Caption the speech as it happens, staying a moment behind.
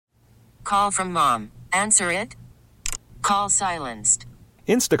Call from mom. Answer it. Call silenced.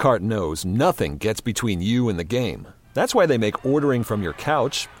 Instacart knows nothing gets between you and the game. That's why they make ordering from your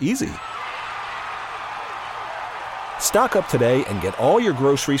couch easy. Stock up today and get all your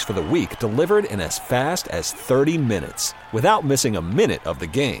groceries for the week delivered in as fast as 30 minutes without missing a minute of the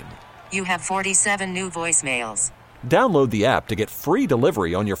game. You have 47 new voicemails. Download the app to get free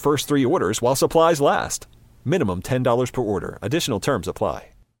delivery on your first 3 orders while supplies last. Minimum $10 per order. Additional terms apply.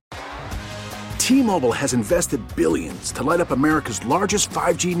 T-Mobile has invested billions to light up America's largest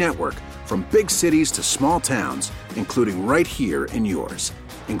 5G network, from big cities to small towns, including right here in yours.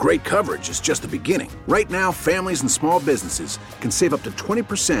 And great coverage is just the beginning. Right now, families and small businesses can save up to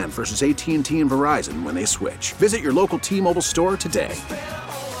 20% versus AT&T and Verizon when they switch. Visit your local T-Mobile store today.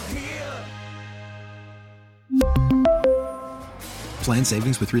 Plan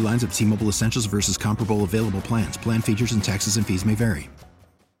savings with 3 lines of T-Mobile Essentials versus comparable available plans. Plan features and taxes and fees may vary.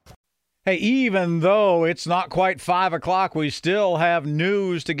 Hey, even though it's not quite 5 o'clock, we still have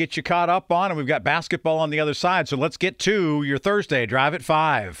news to get you caught up on, and we've got basketball on the other side. So let's get to your Thursday Drive at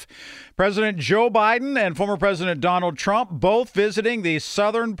 5. President Joe Biden and former President Donald Trump both visiting the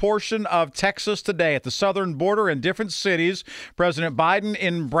southern portion of Texas today at the southern border in different cities. President Biden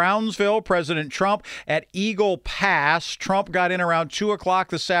in Brownsville, President Trump at Eagle Pass. Trump got in around 2 o'clock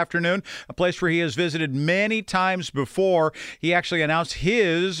this afternoon, a place where he has visited many times before. He actually announced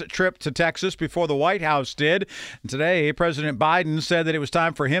his trip to Texas before the White House did. And today, President Biden said that it was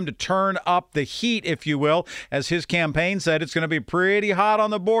time for him to turn up the heat, if you will, as his campaign said it's going to be pretty hot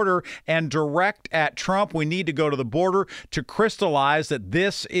on the border and direct at Trump. We need to go to the border to crystallize that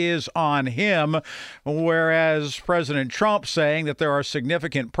this is on him, whereas President Trump saying that there are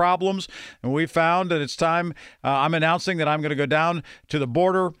significant problems. And we found that it's time. I'm announcing that I'm going to go down to the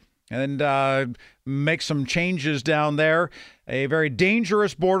border and make some changes down there. A very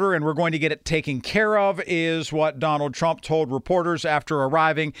dangerous border, and we're going to get it taken care of, is what Donald Trump told reporters after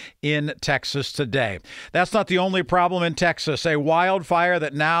arriving in Texas today. That's not the only problem in Texas. A wildfire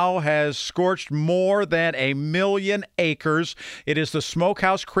that now has scorched more than 1 million acres. It is the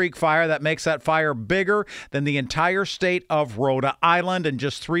Smokehouse Creek fire that makes that fire bigger than the entire state of Rhode Island and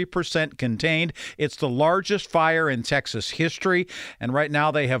just 3% contained. It's the largest fire in Texas history, and right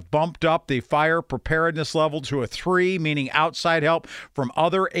now they have bumped up the fire preparedness level to a 3, meaning outside help from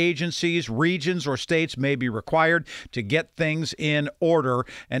other agencies, regions, or states may be required to get things in order.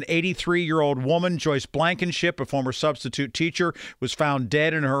 An 83-year-old woman, Joyce Blankenship, a former substitute teacher, was found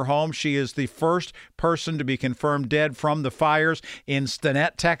dead in her home. She is the first person to be confirmed dead from the fires in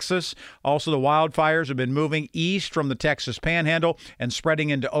Stinnett, Texas. Also, the wildfires have been moving east from the Texas Panhandle and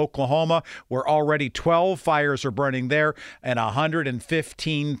spreading into Oklahoma, where already 12 fires are burning there and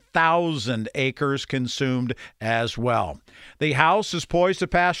 115,000 acres consumed as well. The House is poised to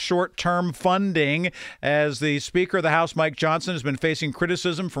pass short-term funding as the Speaker of the House, Mike Johnson, has been facing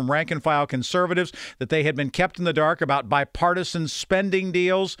criticism from rank-and-file conservatives that they had been kept in the dark about bipartisan spending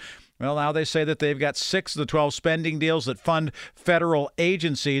deals. Well, now they say that they've got 6 of the 12 spending deals that fund federal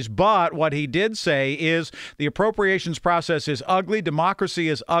agencies. But what he did say is the appropriations process is ugly. Democracy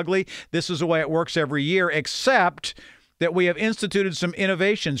is ugly. This is the way it works every year, except that we have instituted some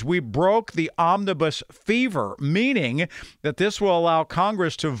innovations. We broke the omnibus fever, meaning that this will allow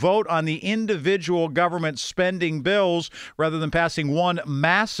Congress to vote on the individual government spending bills rather than passing one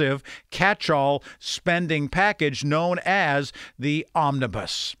massive catch-all spending package known as the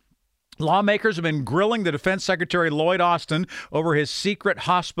omnibus. Lawmakers have been grilling the Defense Secretary Lloyd Austin over his secret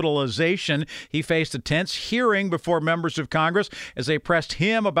hospitalization. He faced a tense hearing before members of Congress as they pressed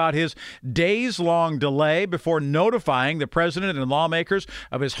him about his days-long delay before notifying the president and lawmakers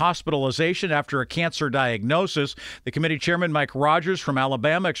of his hospitalization after a cancer diagnosis. The committee chairman, Mike Rogers from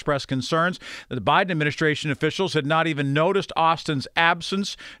Alabama, expressed concerns that the Biden administration officials had not even noticed Austin's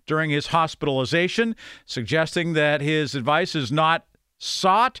absence during his hospitalization, suggesting that his advice is not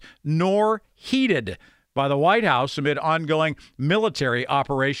sought nor heeded by the White House amid ongoing military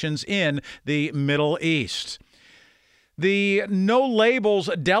operations in the Middle East. The No Labels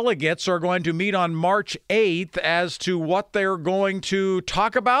delegates are going to meet on March 8th as to what they're going to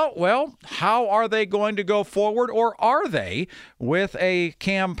talk about. Well, how are they going to go forward, or are they with a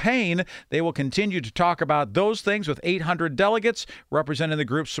campaign? They will continue to talk about those things with 800 delegates representing the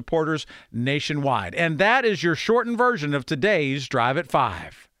group's supporters nationwide. And that is your shortened version of today's Drive at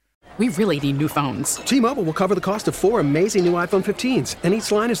 5. We really need new phones. T-Mobile will cover the cost of 4 amazing new iPhone 15s, and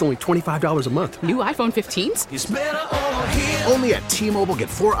each line is only $25 a month. New iPhone 15s? It's better over here. Only at T-Mobile, get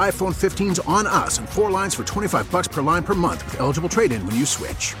 4 iPhone 15s on us and 4 lines for $25 per line per month with eligible trade-in when you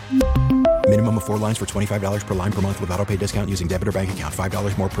switch. Minimum of 4 lines for $25 per line per month with autopay discount using debit or bank account.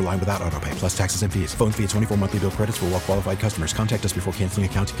 $5 more per line without autopay, plus taxes and fees. Phone fee at 24 monthly bill credits for well-qualified customers. Contact us before canceling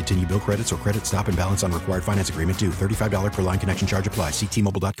account to continue bill credits or credit stop and balance on required finance agreement due. $35 per line connection charge applies. See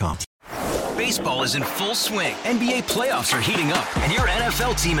T-Mobile.com. Baseball is in full swing. NBA playoffs are heating up, and your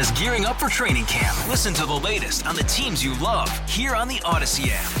NFL team is gearing up for training camp. Listen to the latest on the teams you love here on the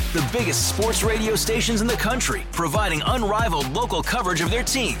Odyssey app. The biggest sports radio stations in the country, providing unrivaled local coverage of their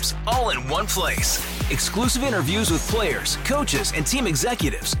teams, all in one place. Exclusive interviews with players, coaches, and team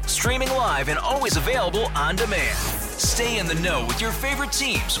executives, streaming live and always available on demand. Stay in the know with your favorite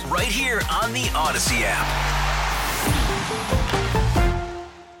teams right here on the Odyssey app.